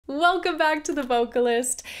Welcome back to The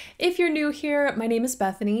Vocalist. If you're new here, my name is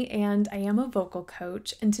Bethany and I am a vocal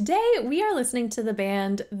coach. And today we are listening to the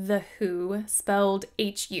band The Who, spelled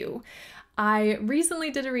H-U. I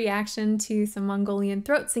recently did a reaction to some Mongolian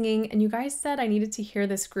throat singing and you guys said I needed to hear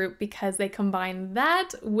this group because they combine that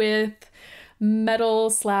with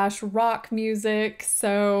metal/rock music.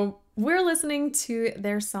 So we're listening to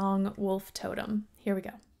their song Wolf Totem. Here we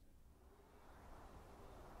go.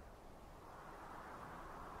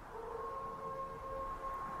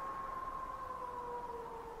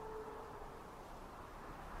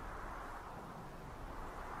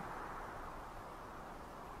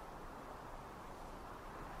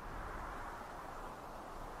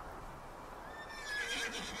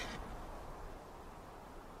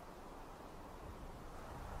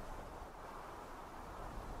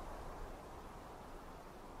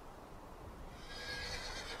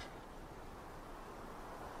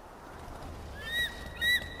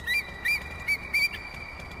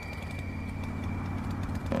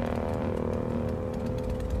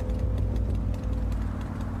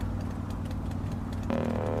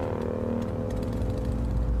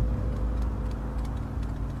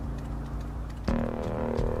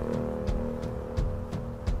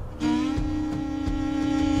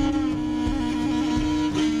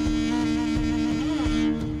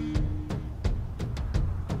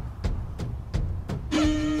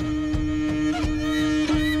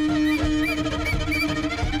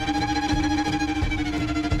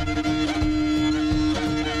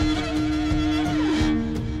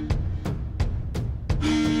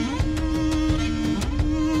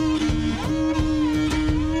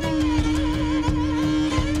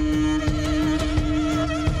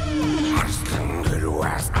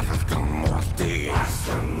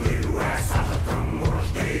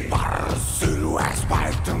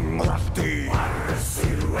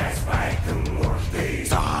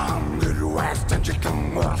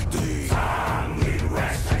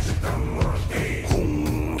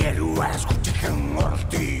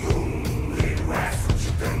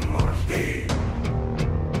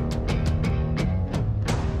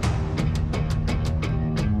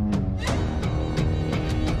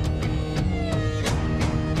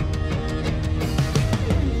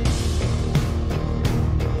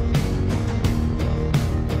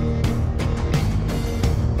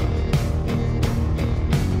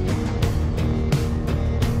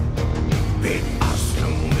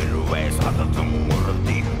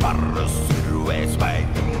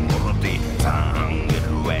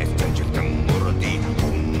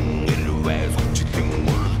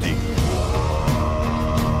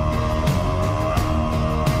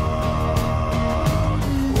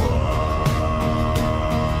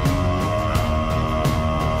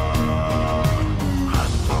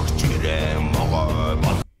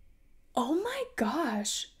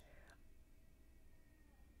 Gosh,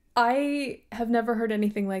 I have never heard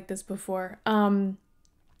anything like this before. I'm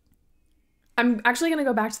actually gonna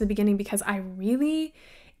go back to the beginning because I really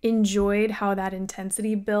enjoyed how that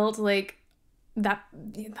intensity built. Like that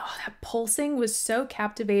pulsing was so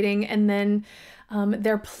captivating, and then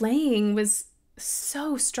their playing was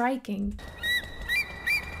so striking.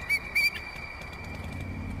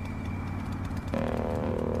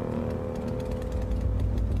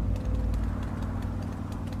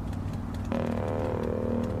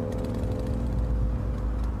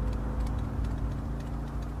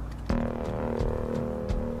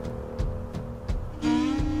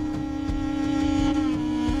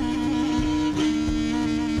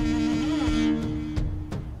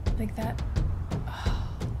 Like that,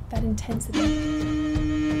 that intensity.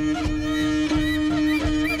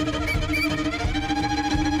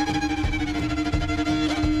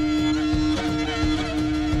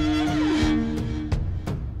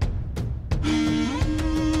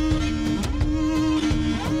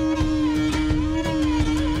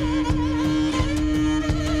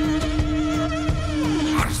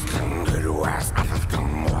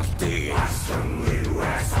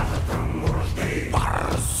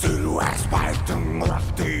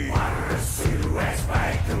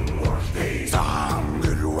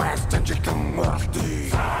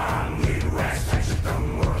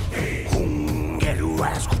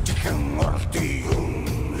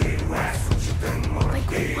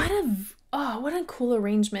 What a cool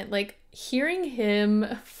arrangement. Like hearing him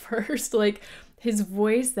first, like his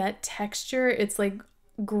voice, that texture, it's like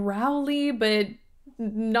growly, but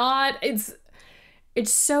not, it's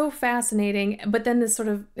so fascinating. But then this sort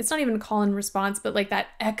of, it's not even a call and response, but like that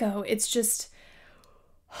echo, it's just,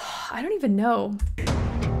 I don't even know.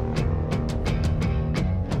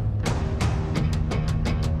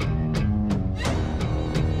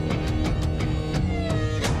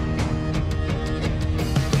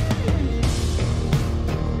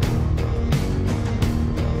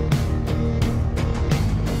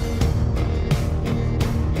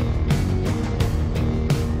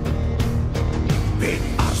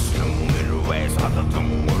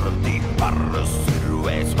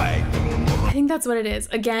 that's what it is.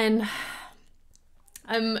 Again,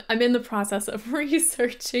 I'm in the process of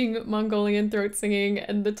researching Mongolian throat singing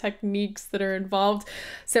and the techniques that are involved.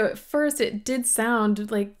 So at first it did sound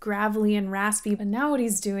like gravelly and raspy, but now what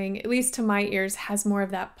he's doing, at least to my ears, has more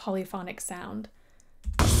of that polyphonic sound.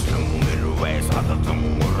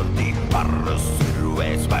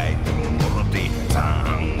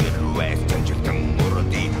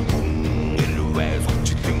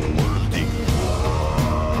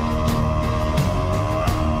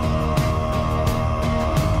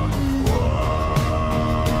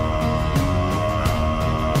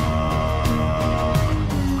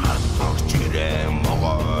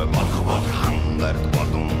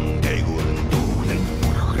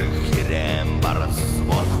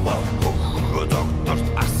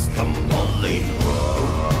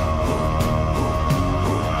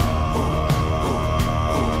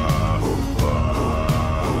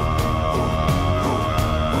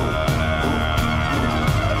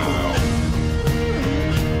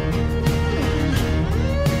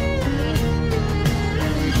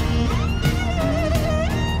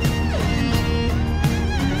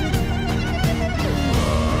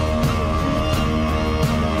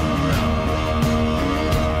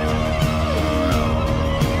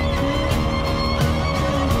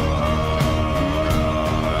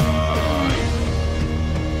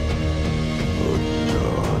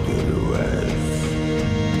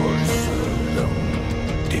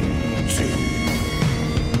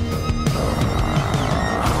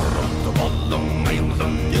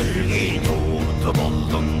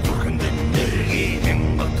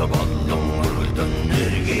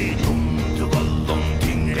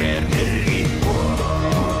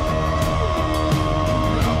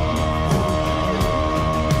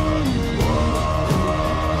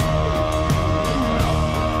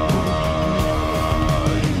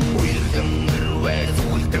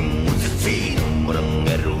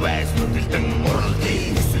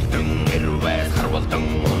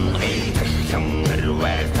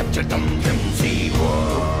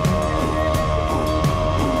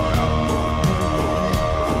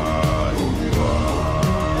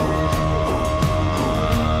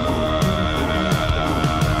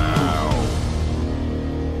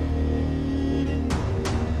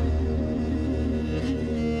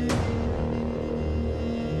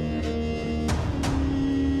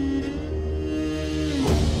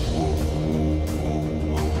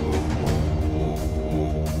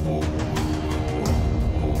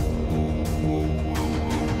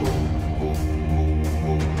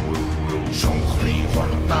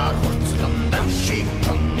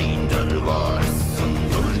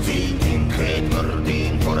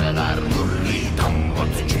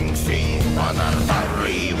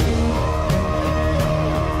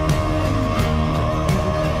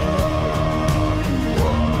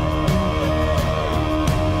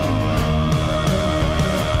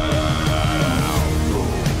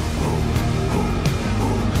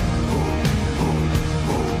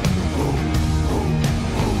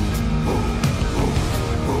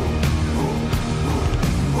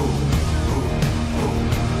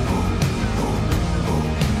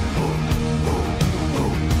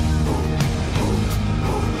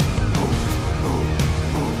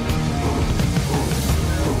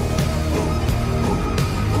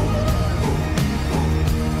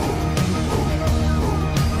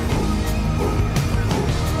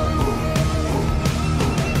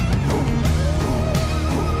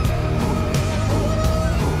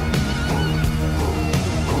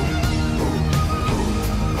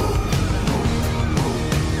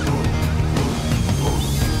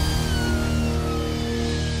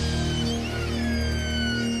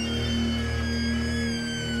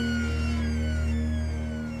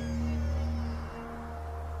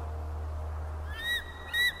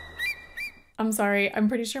 I'm sorry, I'm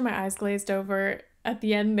pretty sure my eyes glazed over at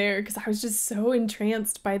the end there because I was just so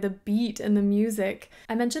entranced by the beat and the music.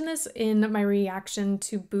 I mentioned this in my reaction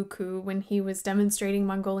to Buku when he was demonstrating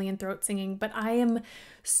Mongolian throat singing, but I am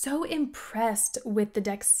so impressed with the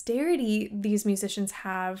dexterity these musicians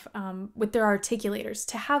have with their articulators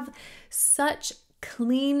to have such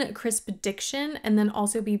clean, crisp diction and then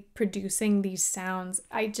also be producing these sounds.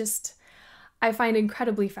 I find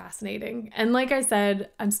incredibly fascinating. And like I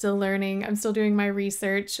said, I'm still learning, I'm still doing my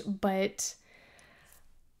research, but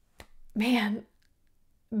man,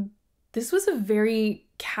 this was a very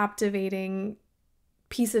captivating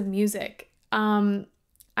piece of music. I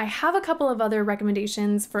have a couple of other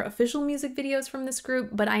recommendations for official music videos from this group,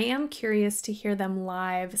 but I am curious to hear them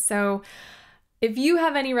live. So if you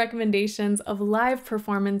have any recommendations of live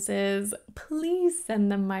performances, please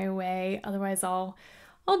send them my way. Otherwise, I'll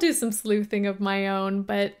do some sleuthing of my own,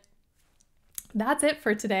 but that's it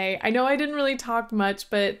for today. I know I didn't really talk much,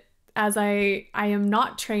 but as I am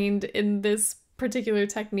not trained in this particular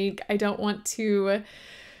technique, I don't want to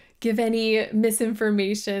give any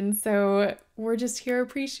misinformation. So we're just here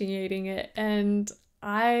appreciating it. And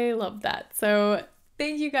I love that. So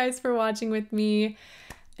thank you guys for watching with me.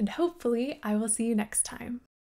 And hopefully I will see you next time.